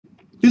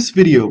This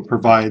video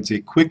provides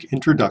a quick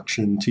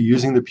introduction to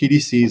using the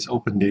PDC's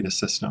Open Data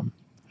System.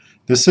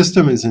 This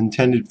system is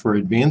intended for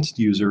advanced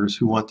users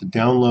who want to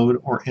download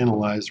or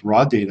analyze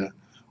raw data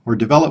or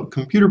develop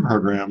computer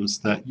programs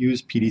that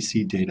use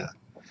PDC data.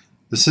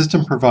 The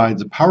system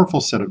provides a powerful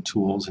set of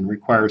tools and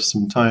requires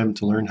some time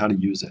to learn how to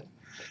use it.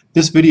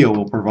 This video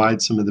will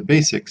provide some of the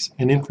basics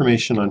and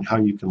information on how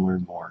you can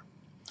learn more.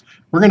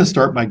 We're going to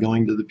start by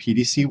going to the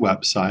PDC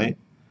website,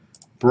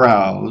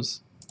 browse,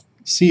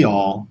 see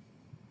all,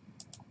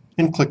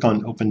 and click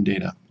on Open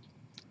Data.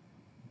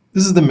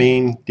 This is the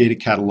main data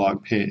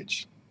catalog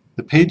page.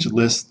 The page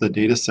lists the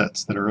data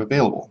sets that are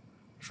available.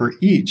 For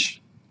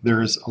each,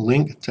 there is a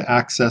link to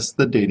access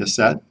the data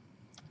set,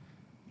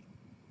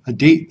 a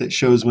date that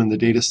shows when the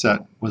data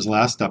set was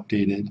last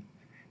updated,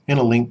 and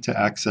a link to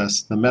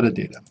access the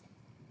metadata.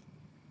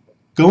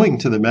 Going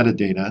to the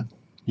metadata,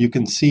 you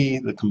can see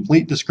the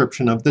complete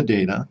description of the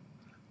data,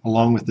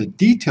 along with a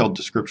detailed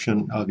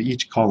description of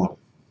each column.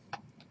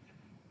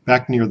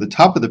 Back near the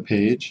top of the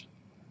page,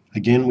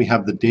 again we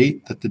have the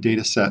date that the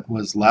data set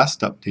was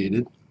last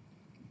updated,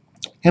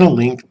 and a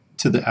link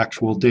to the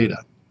actual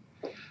data.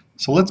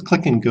 So let's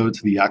click and go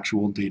to the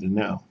actual data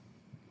now.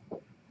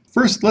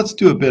 First, let's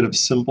do a bit of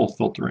simple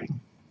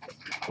filtering.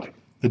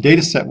 The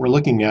data set we're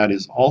looking at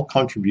is all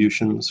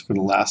contributions for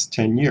the last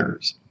 10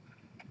 years.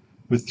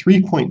 With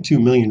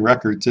 3.2 million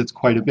records, it's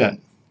quite a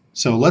bit.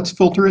 So let's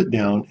filter it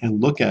down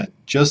and look at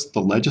just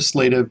the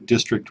legislative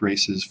district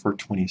races for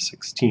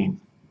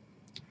 2016.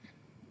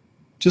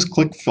 Just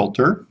click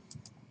Filter,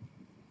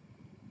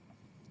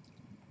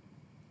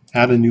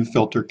 add a new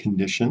filter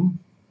condition.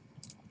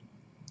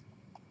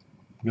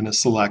 I'm going to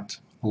select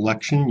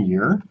Election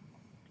Year,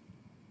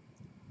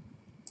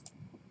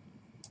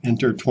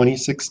 enter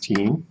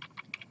 2016,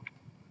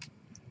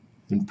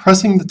 and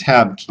pressing the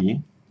Tab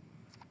key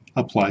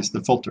applies the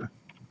filter.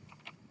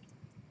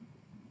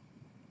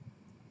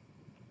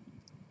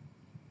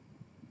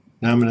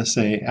 Now I'm going to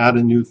say add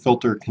a new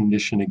filter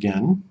condition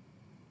again.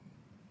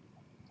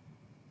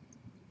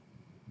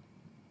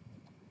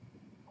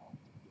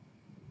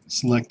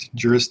 Select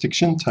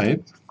jurisdiction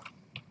type,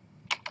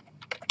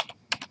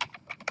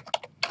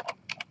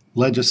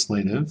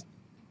 legislative,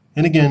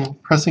 and again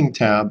pressing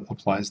Tab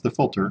applies the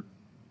filter.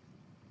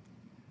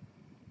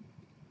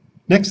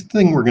 Next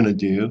thing we're going to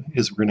do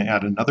is we're going to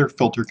add another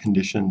filter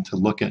condition to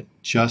look at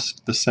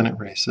just the Senate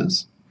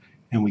races,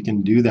 and we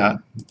can do that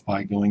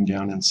by going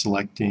down and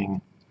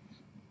selecting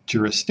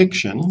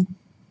jurisdiction,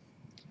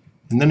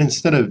 and then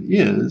instead of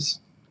is,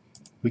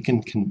 we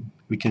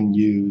can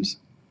use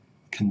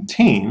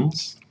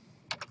contains,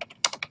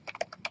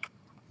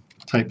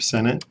 type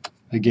Senate,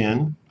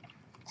 again,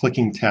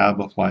 clicking Tab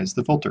applies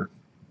the filter.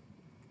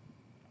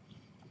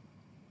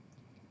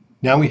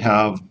 Now we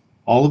have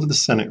all of the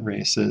Senate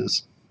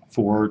races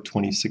for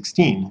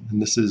 2016, and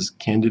this is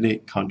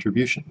candidate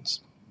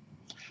contributions.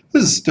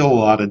 This is still a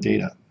lot of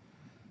data.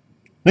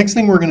 Next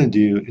thing we're going to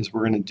do is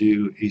we're going to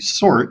do a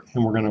sort,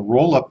 and we're going to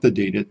roll up the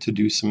data to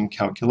do some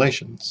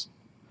calculations.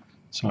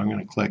 So I'm going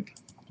to click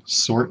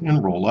Sort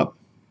and Roll Up,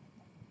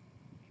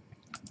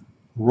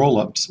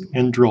 Roll-ups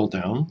and Drill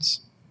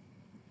Downs.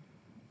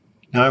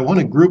 Now I want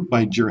to group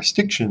by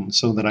jurisdiction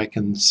so that I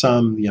can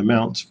sum the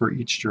amounts for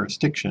each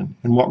jurisdiction.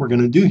 And what we're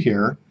going to do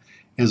here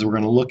is we're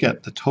going to look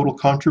at the total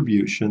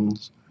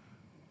contributions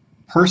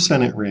per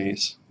Senate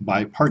race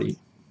by party.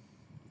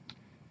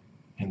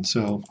 And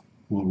so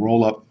we'll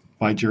roll up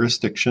by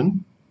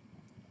jurisdiction,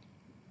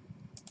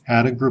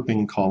 add a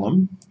grouping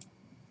column,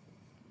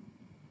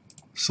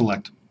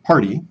 select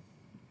party,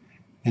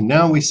 and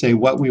now we say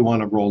what we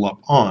want to roll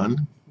up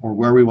on, or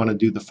where we want to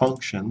do the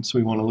function. So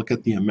we want to look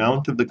at the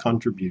amount of the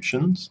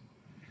contributions,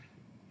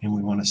 and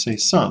we want to say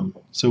sum.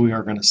 So we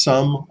are going to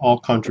sum all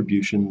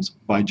contributions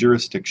by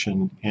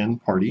jurisdiction and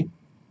party.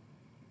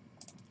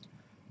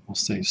 We'll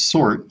say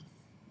sort,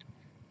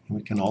 and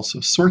we can also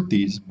sort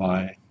these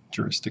by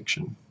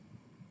jurisdiction.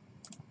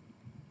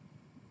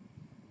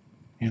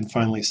 And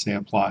finally say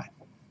apply.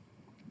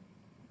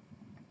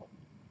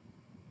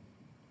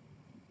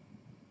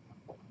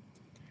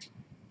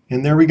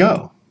 And there we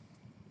go.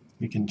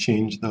 We can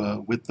change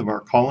the width of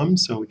our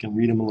columns so we can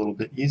read them a little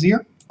bit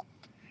easier.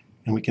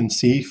 And we can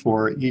see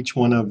for each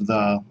one of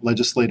the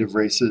legislative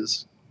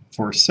races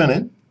for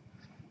Senate,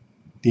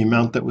 the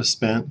amount that was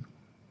spent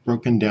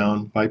broken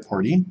down by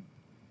party.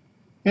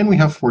 And we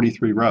have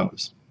 43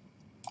 rows.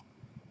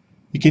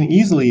 You can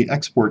easily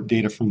export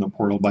data from the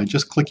portal by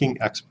just clicking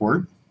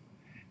Export.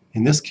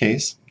 In this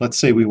case, let's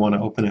say we want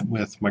to open it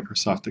with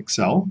Microsoft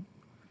Excel.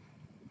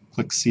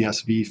 Click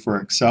CSV for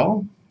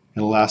Excel.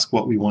 It'll ask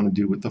what we want to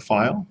do with the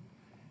file.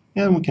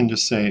 And we can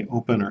just say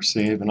open or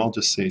save, and I'll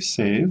just say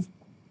save.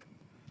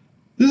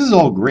 This is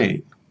all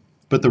great,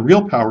 but the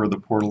real power of the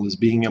portal is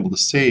being able to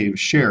save,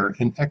 share,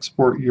 and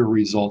export your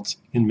results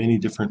in many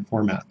different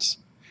formats.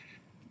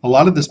 A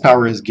lot of this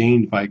power is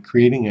gained by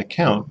creating an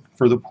account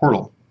for the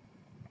portal.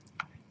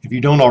 If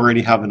you don't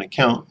already have an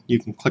account, you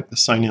can click the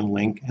sign in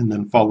link and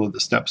then follow the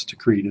steps to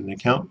create an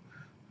account.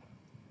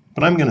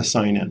 But I'm going to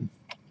sign in.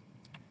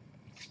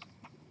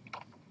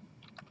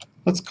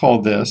 Let's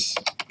call this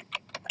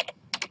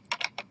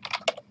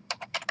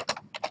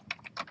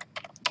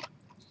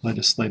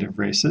legislative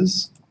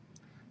races.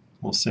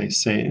 We'll say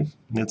save,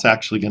 and it's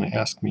actually going to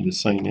ask me to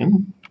sign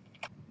in.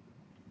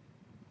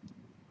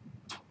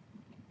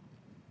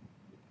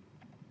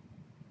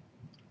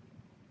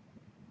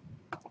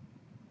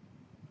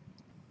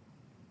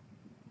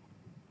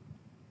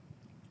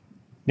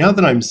 Now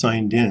that I'm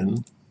signed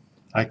in,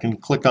 I can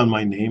click on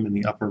my name in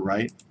the upper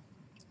right,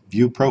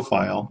 view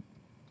profile,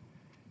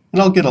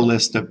 and I'll get a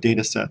list of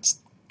datasets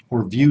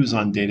or views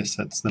on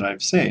datasets that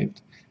I've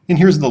saved. And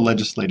here's the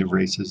legislative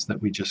races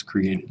that we just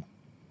created.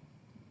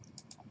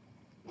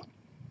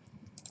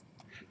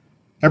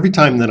 Every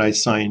time that I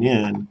sign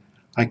in,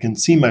 I can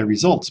see my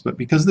results, but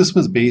because this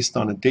was based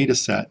on a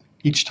dataset,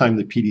 each time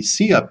the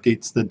PDC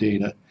updates the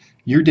data,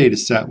 your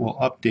dataset will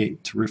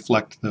update to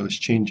reflect those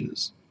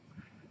changes.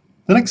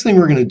 The next thing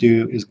we're going to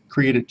do is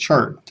create a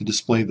chart to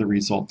display the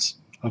results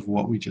of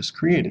what we just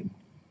created.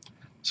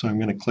 So I'm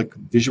going to click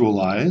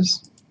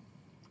Visualize.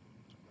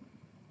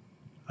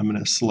 I'm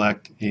going to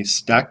select a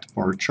stacked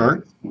bar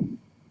chart. I'm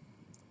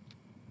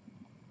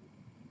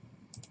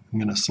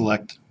going to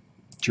select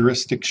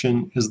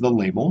Jurisdiction as the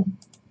label,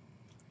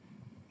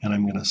 and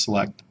I'm going to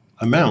select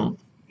Amount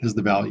as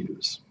the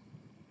values.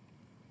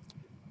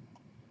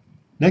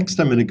 Next,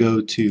 I'm going to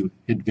go to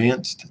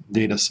Advanced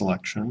Data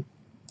Selection,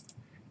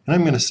 and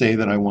I'm going to say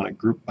that I want to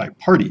group by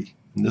party,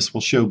 and this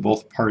will show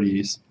both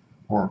parties,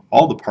 or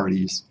all the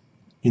parties,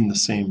 in the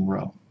same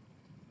row.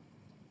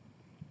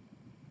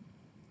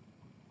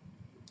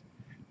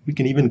 We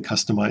can even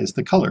customize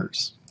the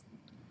colors.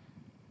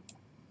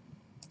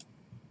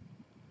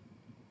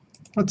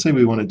 Let's say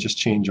we want to just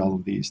change all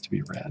of these to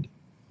be red.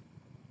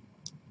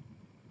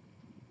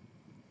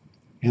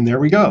 And there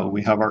we go.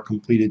 We have our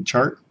completed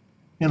chart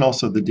and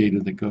also the data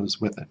that goes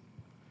with it.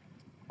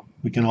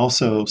 We can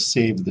also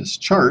save this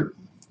chart .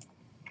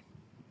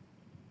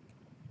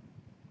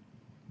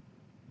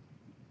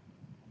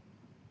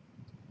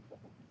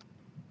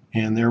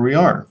 And there we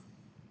are.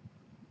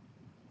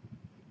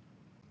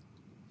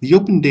 The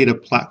Open Data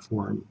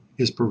Platform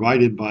is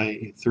provided by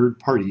a third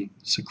party,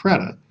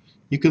 Socrata.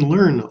 You can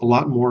learn a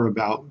lot more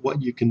about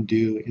what you can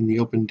do in the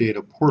Open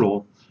Data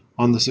portal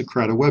on the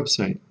Socrata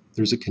website.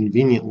 There's a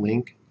convenient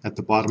link at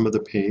the bottom of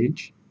the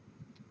page.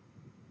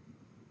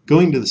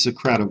 Going to the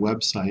Socrata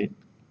website,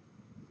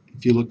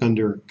 if you look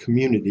under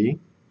Community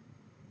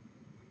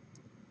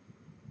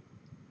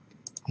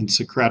and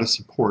Socrata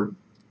Support,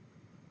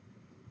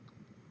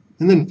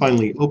 and then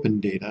finally Open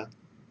Data,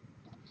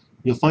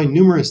 you'll find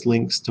numerous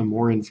links to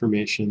more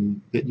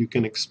information that you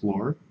can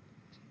explore.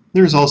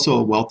 There's also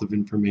a wealth of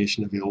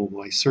information available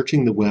by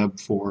searching the web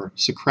for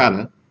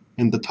Socrata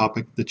and the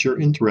topic that you're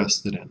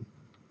interested in.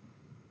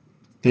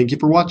 Thank you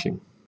for watching.